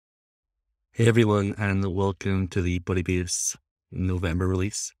Hey everyone, and welcome to the Budibase November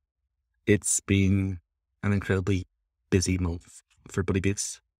release. It's been an incredibly busy month for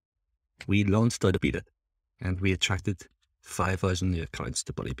Budibase. We launched out a beta and we attracted 5,000 new accounts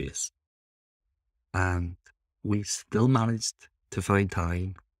to Budibase. And we still managed to find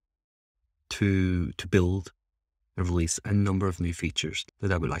time to build and release a number of new features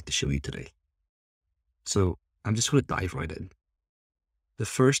that I would like to show you today. So I'm just going to dive right in. The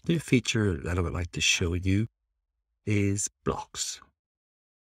first new feature that I would like to show you is blocks.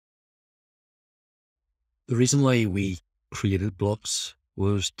 The reason why we created blocks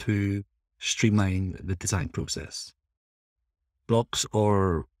was to streamline the design process. Blocks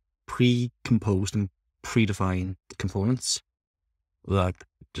are pre-composed and predefined components that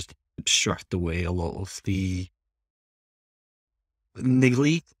just abstract away a lot of the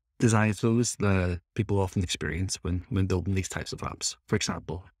niggly design flows that people often experience when building these types of apps. For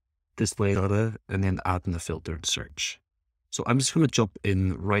example, display data and then adding a filter and search. So I'm just going to jump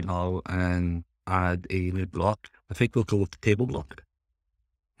in right now and add a new block. I think we'll go with the table block.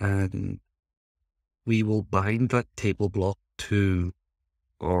 And we will bind that table block to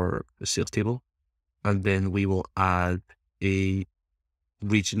our sales table. And then we will add a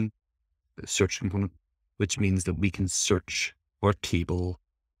region search component, which means that we can search our table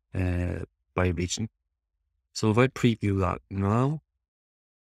by region. So if I preview that now,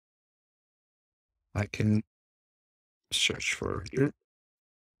 I can search for here.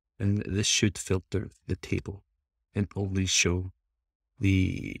 And this should filter the table and only show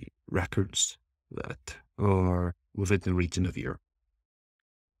the records that are within the region of Europe.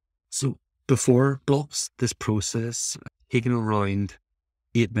 So before blocks, this process taken around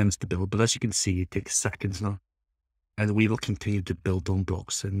 8 minutes to build, but as you can see, it takes seconds now. And we will continue to build on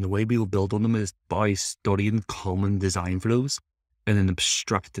blocks. And the way we will build on them is by studying common design flows and then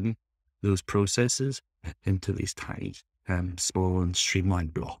abstracting those processes into these tiny, small and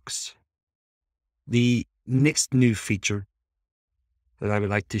streamlined blocks. The next new feature that I would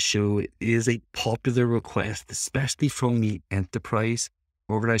like to show is a popular request, especially from the enterprise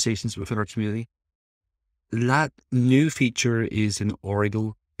organizations within our community. That new feature is an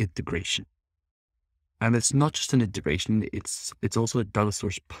Oracle integration. And it's not just an integration, it's also a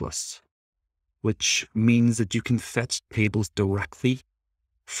Datasource Plus, which means that you can fetch tables directly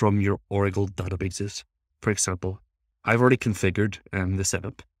from your Oracle databases. For example, I've already configured the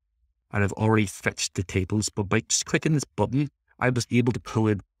setup and I've already fetched the tables, but by just clicking this button, I was able to pull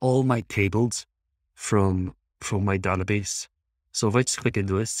in all my tables from my database. So if I just click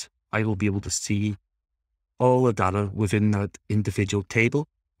into this, I will be able to see all the data within that individual table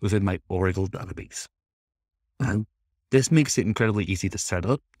within my Oracle database. And this makes it incredibly easy to set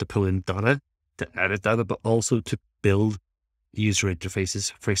up, to pull in data, to edit data, but also to build user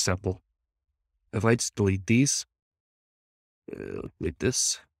interfaces. For example, if I just delete these, like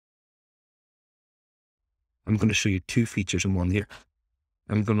this, I'm going to show you two features in one here.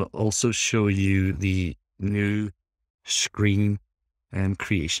 I'm going to also show you the new screen and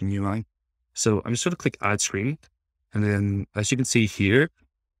creation UI. So I'm just going to click add screen. And then as you can see here,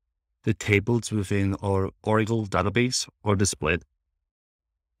 the tables within our Oracle database are displayed.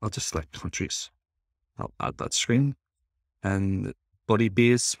 I'll just select countries. I'll add that screen. And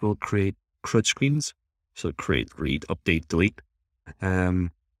Budibase will create CRUD screens. So create, read, update, delete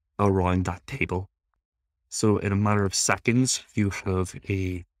around that table. So in a matter of seconds, you have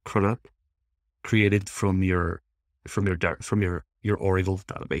a CRUD created from your Oracle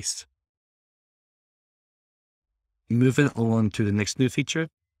database. Moving on to the next new feature.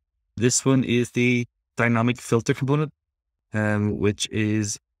 This one is the dynamic filter component, which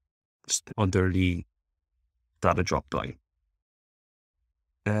is just under the data dropdown.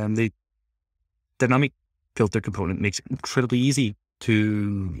 The dynamic filter component makes it incredibly easy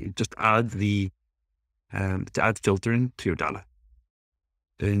to just add filtering to your data.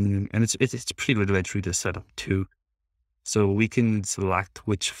 And it's pretty rudimentary to set up too. So we can select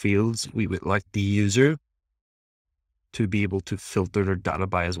which fields we would like the user to be able to filter their data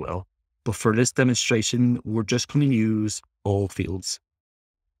by as well. But for this demonstration, we're just going to use all fields.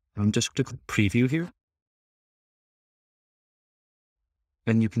 I'm just going to click preview here.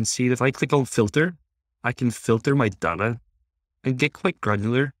 And you can see that if I click on filter, I can filter my data and get quite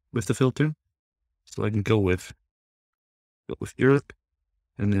granular with the filter. So I can go with Europe,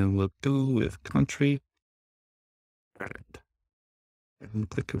 and then we'll go with country, and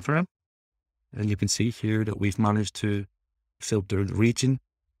click confirm. And you can see here that we've managed to filter the region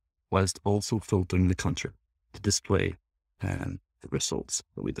whilst also filtering the country to display the results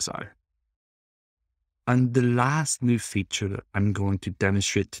that we desire. And the last new feature that I'm going to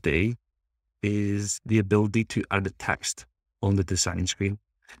demonstrate today is the ability to add the text on the design screen.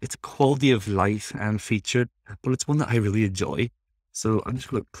 It's a quality of life and feature, but it's one that I really enjoy. So I'm just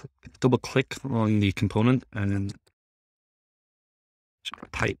going to double click on the component and then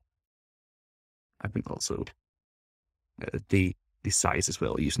type. I can also the size as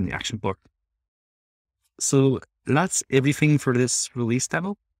well using the action bar. So that's everything for this release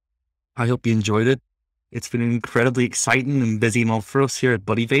demo. I hope you enjoyed it. It's been an incredibly exciting and busy month for us here at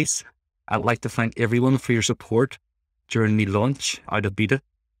Budibase. I'd like to thank everyone for your support during the launch out of beta.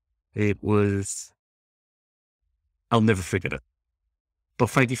 I'll never forget it. But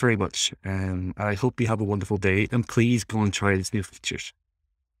thank you very much. I hope you have a wonderful day, and please go and try these new features.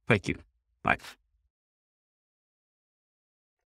 Thank you. Bye.